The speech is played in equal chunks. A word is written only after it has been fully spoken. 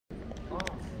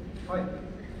はい、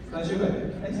最終回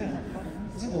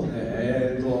そうね、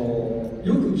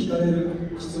よく聞かれ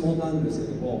る質問なんですけ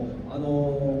ども、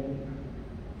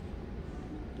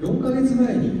4ヶ月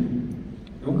前に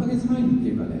ってい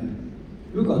うかね、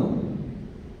よく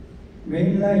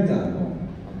メインライターの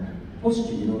星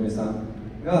木井上さん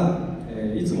が、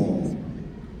いつも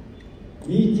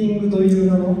ミーティングとい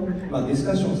う名の、ディス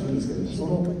カッションをするんですけど、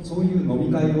そういう飲み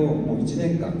会をもう1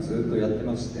年間ずっとやって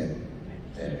まして、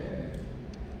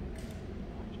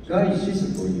ガイシ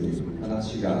スという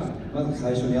話がまず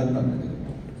最初にあったんだけども、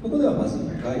そこではまず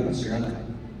ガイは知らない。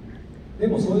で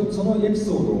もそのエピ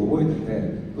ソードを覚えて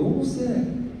て、どうせ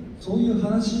そういう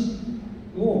話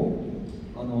を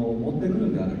持ってくる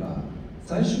んであれば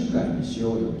最終回にし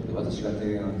ようよって私が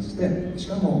提案して、し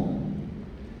かも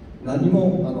何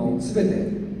も全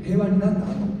て平和になった後、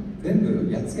全部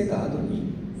やっつけた後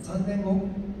に3年後、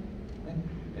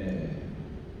ね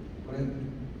これ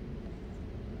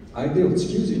相手を地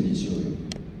球人にしようよ、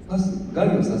ガイ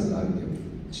を指す相手を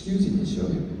地球人にしよう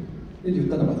よって言っ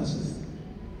たのが私です。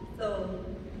So,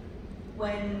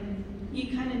 when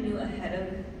he kind of knew ahead of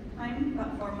time,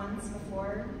 about 4 months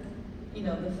before, the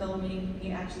filming,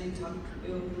 he actually talked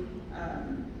to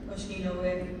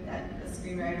Toshihide, the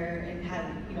screenwriter, and had,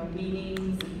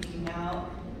 meetings and came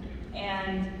out.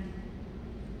 And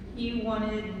he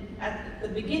wanted, at the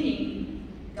beginning,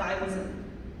 Guy wasn't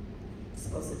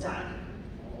supposed to die.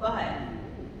 But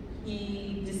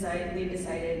they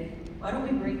decided, why don't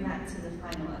we bring that to the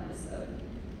final episode?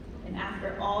 And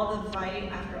after all the fight,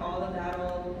 after all the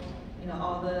battle,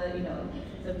 all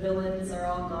the villains are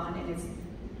all gone and it's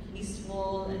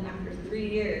peaceful, and after 3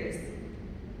 years,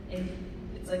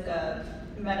 it's like a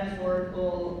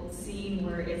metaphorical scene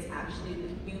where it's actually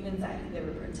the humans that they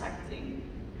were protecting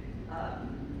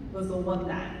was the one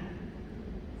that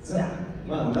died.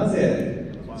 な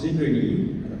ぜ人類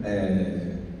に、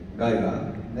害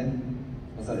がね、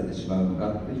出されてしまうの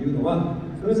かっていうのは、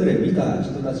それぞれ見た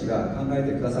人たちが考え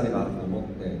てくださればと思っ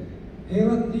て、平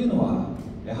和っていうのは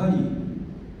やはり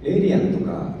エイリアンと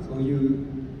かそういう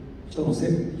人っ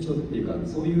ていうか、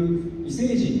そういう異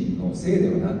星人のせい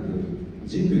ではなく、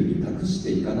人類に託し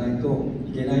ていかないと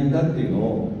いけないんだっていうの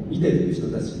を見ている人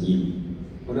たちに、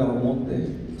これは思って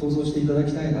想像していただ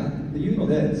きたいなっていうの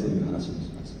で、そういう話を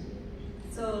しまし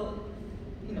た。So,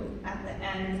 at the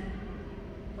end,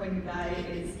 when Guy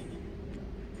gets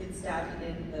stabbed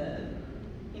in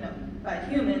by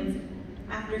humans,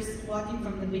 after walking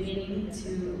from the beginning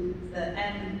to the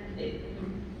end,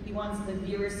 he wants the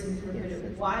viewers to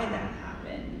interpret why that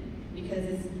happened, because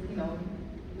it's,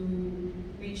 who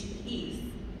reached peace,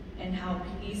 and how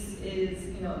peace is,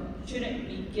 shouldn't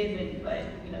be given, but,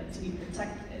 to be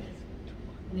protected.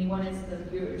 And he wanted the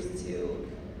viewers to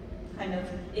kind of,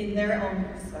 in their own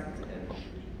perspective,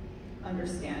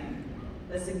 understand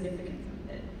the significance of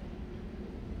it.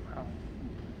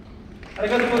 あり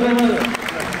がとうございます。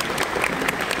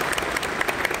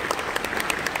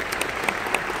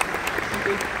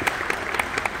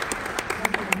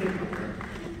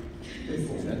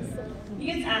He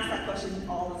gets asked that question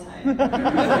all the time.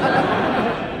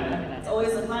 It's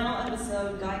always the final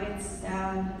episode, Guy gets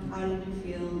stabbed, how did you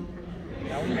feel?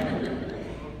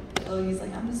 Oh, he's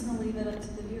like, I'm just going to leave it up to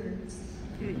the viewers.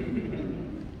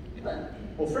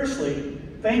 Well, firstly,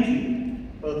 thank you,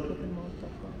 both of them.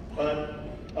 But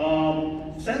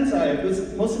Sentai, this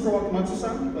is mostly for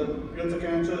Wakamatsu-san, but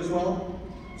Ryota as well.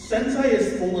 Sentai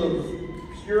is full of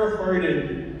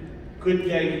pure-hearted, good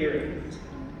guy heroes.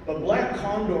 But Black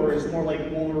Condor is more like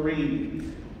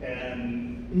Wolverine,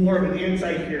 and more of an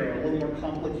anti-hero, a little more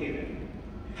complicated.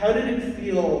 How did it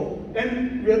feel,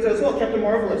 and Ryota as well, Captain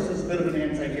Marvelous is a bit of an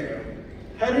anti-hero.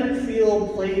 How did it feel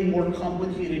playing more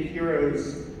complicated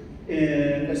heroes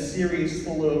in a series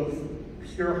full of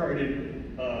pure-hearted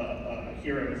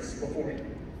heroes before you?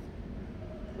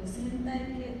 戦隊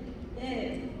系って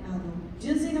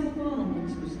純粋な心の持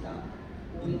ち主が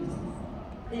多いんです。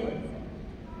で、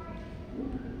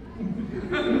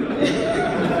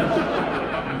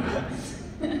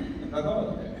仲間だ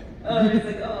ね。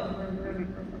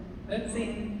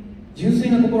純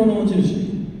粋な心の持ち主。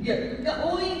いや、が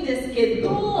多いんですけど、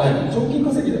賞金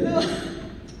稼ぎだよ。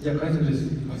いや、海賊です。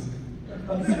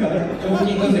賞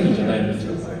金稼ぎじゃないんですよ。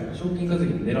賞金稼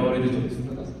ぎに狙われる人です。い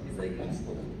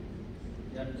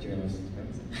や、違います。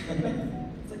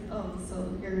It's like, oh, so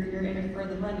you're in it for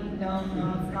the money. No,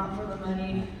 it's not for the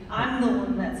money. I'm the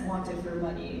one that's wanted for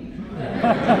money.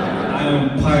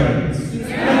 I'm pirates.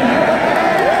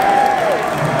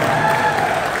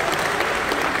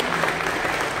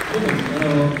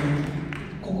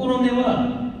 心根は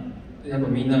やっぱ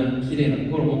みんな綺麗な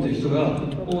心を持ってる人が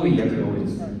多い役が多いで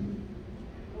す。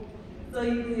So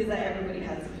he believes that everybody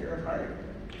has a pure heart,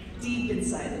 deep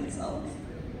inside themselves.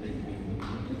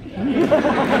 で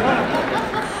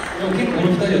も結構こ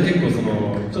の2人は結構その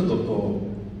ちょっとこ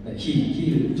うヒ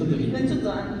ールちょっとヒールちょっと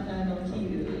ヒー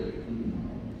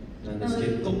ルなんですけ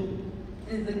ど、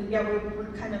Yeah,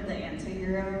 we're kind of the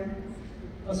anti-hero.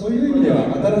 そういう意味では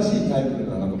新しいタイプ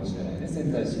なのかもしれないね、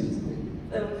戦隊シリーズで。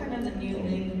So kind of the new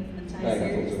thing in the ガイ Sentai が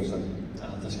登 series. 場した時に。あ、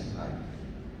確かに。はい。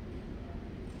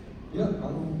いや、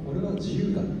俺は自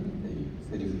由だっていう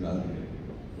セリフがあるので。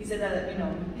He said that,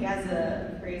 he has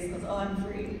a phrase called, "Oh, I'm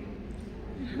free."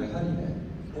 やはりね、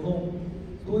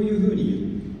そういうふう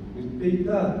に言ってい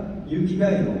た有機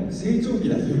ガイの成長期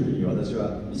だというふうに私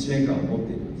は1年間を持っ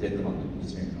ている、ジェットマンの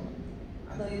1年間は。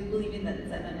So he's believing that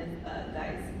Zenon is,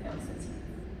 guys, since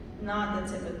he's not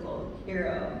the typical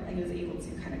hero, and he was able to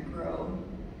kind of grow.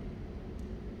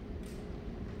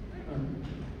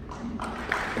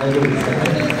 大丈夫です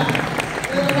か？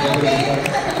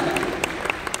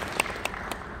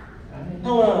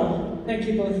 Hello, thank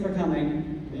you both for coming.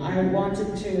 I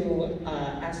wanted to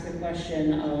ask a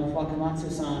question of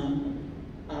Wakamatsu-san.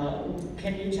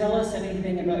 Can you tell us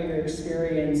anything about your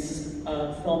experience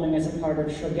of filming as a part of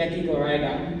Shogeki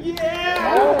Goraiga?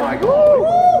 Yeah! Oh my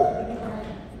god!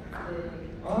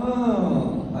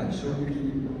 はい、衝撃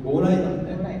ゴーライガンね、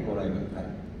ゴーライガン、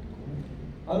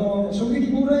はい。衝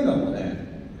撃ゴーライガンもね、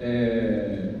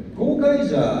ゴーカイ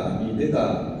ジャーに出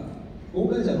たゴー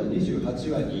カイジャーの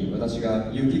28話に私が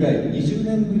有機ガイで20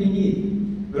年ぶりに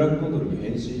ブラックコントロールに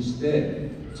変身して、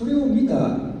それを見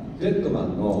たジェットマ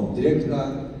ンのディレクタ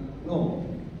ーの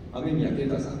雨宮啓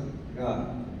太さんが、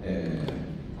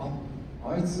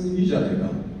あいついいじゃないかっ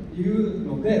ていう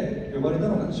ので呼ばれた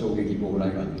のが衝撃ゴーラ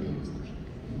イガンという作品。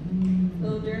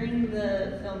So during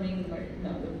the filming, the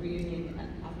reunion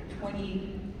after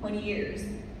 20 years,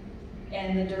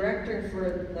 and the director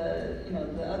for the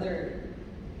other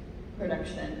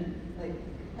production, like,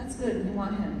 that's good, we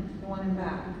want him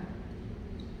back.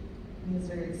 He was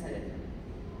very excited.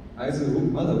 あいつ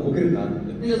まだ動けるなっ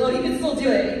て。He goes, oh, he can still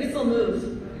do it. He can still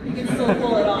move. He can still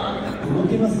pull it off. 動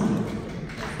けます。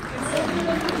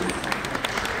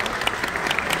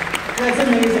 That's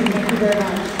amazing, thank you very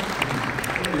much.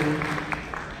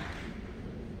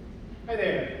 Hi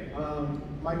there.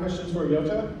 My question is for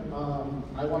Ryota.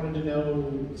 I wanted to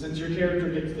know, since your character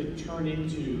gets to turn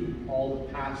into all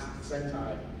the past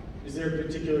Sentai, is there a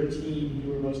particular team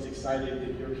you were most excited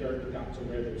that your character got to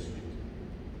wear their suit?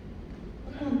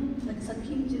 作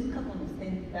品中過去の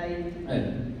戦隊に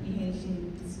変身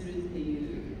するっていう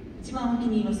一番お気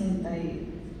に入りの戦隊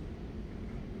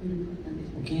なんでし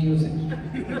ょう。お気に入りの戦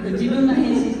隊。自分が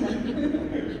変身した。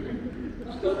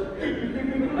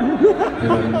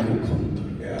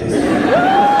です。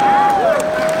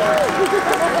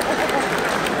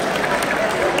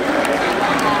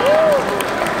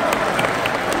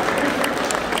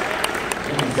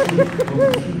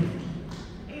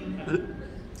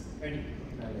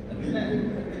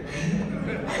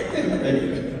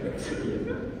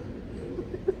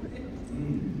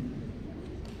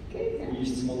いい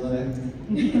質問だね。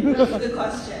Good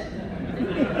question.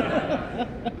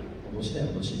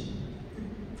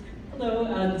 Hello,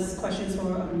 this question is for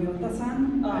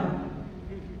Ryota-san.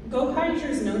 Gokaiger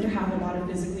is known to have a lot of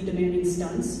physically demanding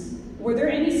stunts. Were there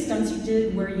any stunts you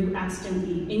did where you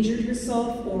accidentally injured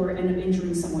yourself or ended up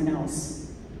injuring someone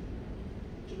else?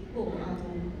 結構撮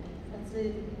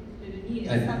影中にス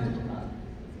タントとか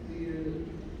そういう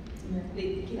で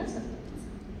怪我したことあります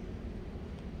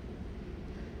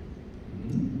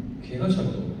か？怪我したこ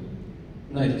と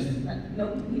ないです。No,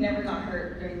 he never got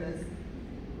hurt during this.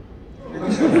 I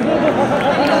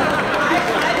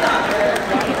got hurt.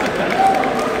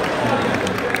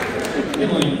 で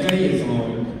も一回その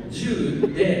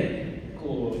銃で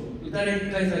こう撃たれ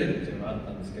返されるっていうのがあっ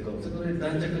たんですけど、そこで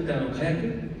弾着って火薬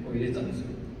を入れてたんですよ。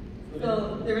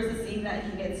So there was a scene that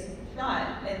he gets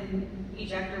shot, and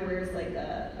each actor wears like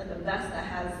a vest that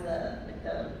has the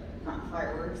not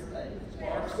fireworks but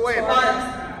sparks.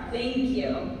 Thank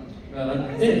you. があっ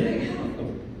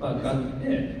て、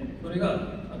それが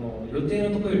予定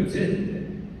のところよりずれてて。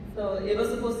So it was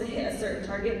supposed to hit a certain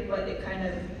target, but it kind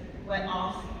of went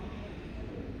off.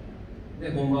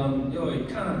 で本番用意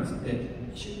カーンっつって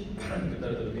シュッパンって撃た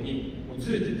れた時にもう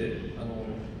ずれててク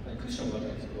ッションがあった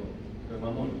んですけどそれ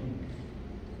を守る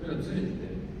それがずれてて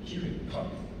皮膚にパン。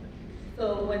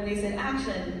So when they said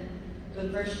action, the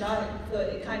first shot, so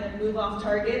it kind of moved off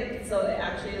target, so it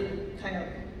actually kind of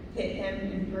hit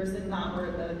him in person, not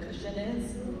where the cushion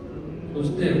is. そ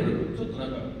して俺ちょっとなん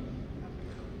か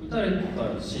撃たれ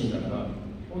たシーンだから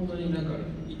本当になんか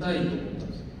痛いと思ったん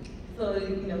ですよ。So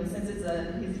since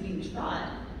he's being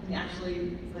shot, And he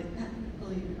actually like that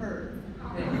really hurt. と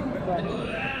か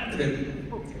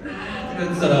言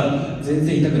ってたら全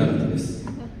然痛くなかったです。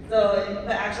 So,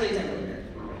 but actually it didn't really hurt.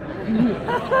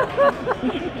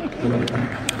 よかった。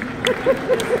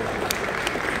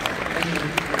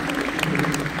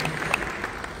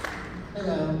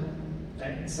Hello.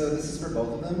 Okay, so this is for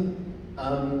both of them.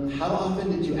 How often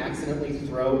did you accidentally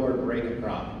throw or break a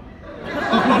prop?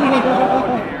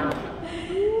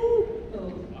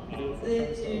 撮影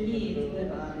中に例え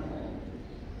ば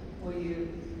こういう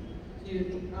銃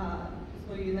とか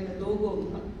そういうなんか道具を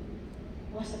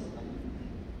壊したとか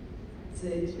撮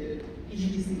影中いじ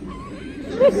りすぎて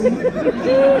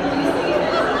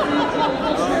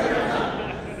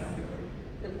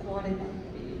壊れたっ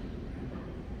てい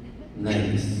う。ない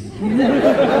です。Never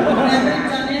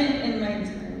done it in my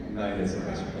time. ないですよ、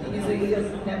私も。He just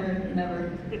never.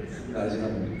 大事なの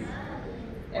に。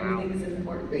Everything is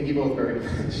important. Thank you both very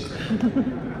much.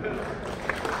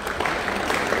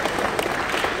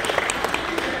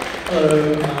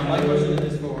 Hello, my question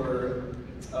is for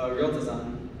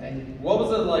Ryota-san. Hey. What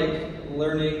was it like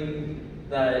learning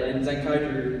that in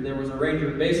Zenkaiju there was a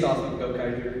ranger based off of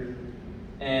Gokaiger?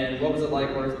 And what was it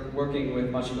like working with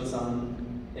Mashita-san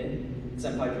in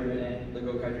Senpaiju and the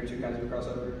Gokaiger 2 Kaiser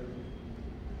crossover?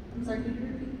 I'm sorry, can you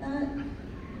repeat that?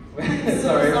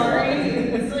 Sorry. So sorry.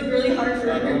 It's like really hard for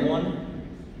everyone. One?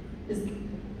 Is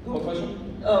What question?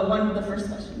 the first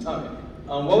question. Okay.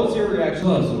 What was your reaction?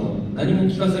 はその何も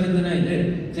聞かされてない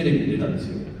でテレビに出たんです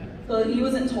よ。 So he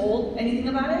wasn't told anything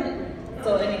about it.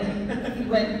 So he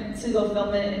went to go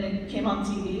film it and it came on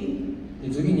TV. で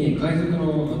次に海賊の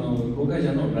ゴーカイジ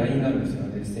ャーの LINE があるんですよ、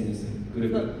SNS グル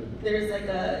ー So プ。 there's like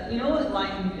you know what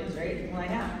line is, right?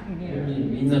 Line out. それに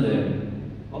みんなで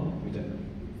あみたいな。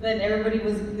 Then everybody they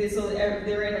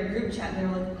were in a group chat and they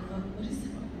were like, what is that?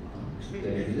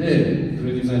 でプロ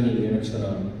デューサーに連絡した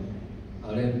ら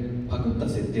あれパクった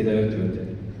設定だよって言われ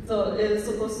て。 So it was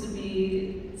supposed to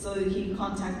be. So he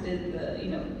contacted the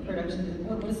production.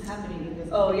 What is happening? He goes,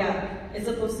 oh yeah, it's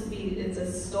supposed to be. It's a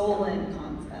stolen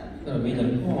concept. だからみんなで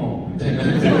みたいな。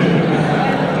 And they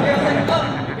were like, oh,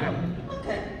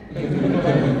 okay.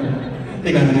 っ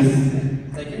て感じです。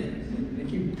Thank you. Thank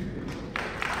you.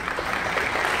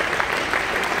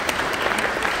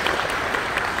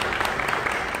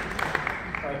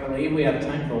 I believe we have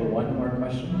time for one more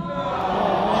question.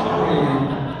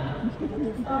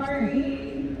 Sorry.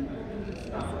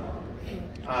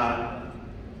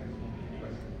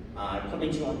 こん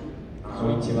にちは。こ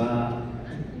んにちは。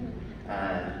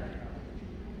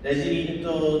レジリン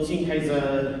とチンカイザ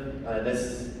ーで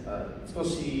す。少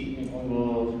し日本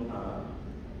語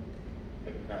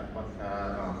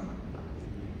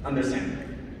understand.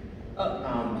 少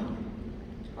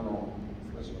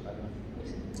しわかりま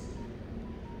す。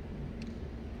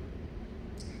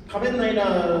仮面ライダー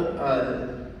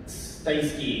大好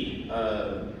き。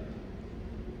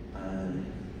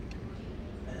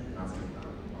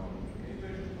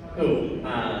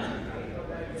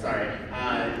Sorry.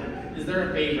 Is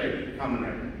there a favorite Kamen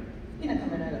Rider? 好きなカ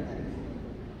メラだったり。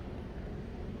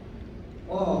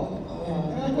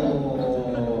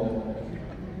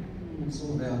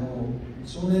そうね、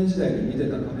少年時代に見て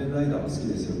た仮面ライダーは好き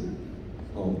ですよ。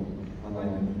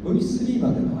V3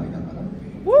 までの間かな。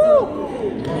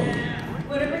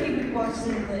Whatever he watched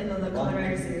in the Kamen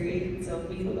Rider series, so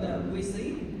we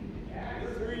sleep.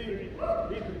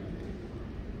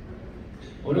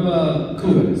 俺はク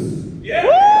ーガです。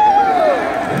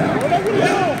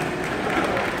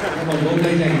もう豪快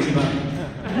じゃん一番。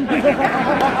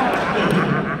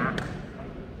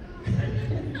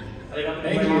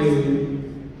Thank you.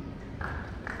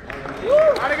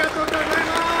 ありがとうございま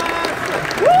す。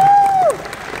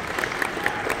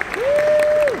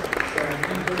So I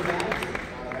think with that,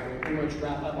 we'll pretty much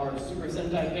wrap up our Super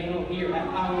Sentai panel here at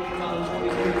PowerCon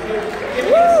 2022. Give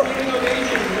me a standing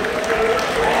ovation.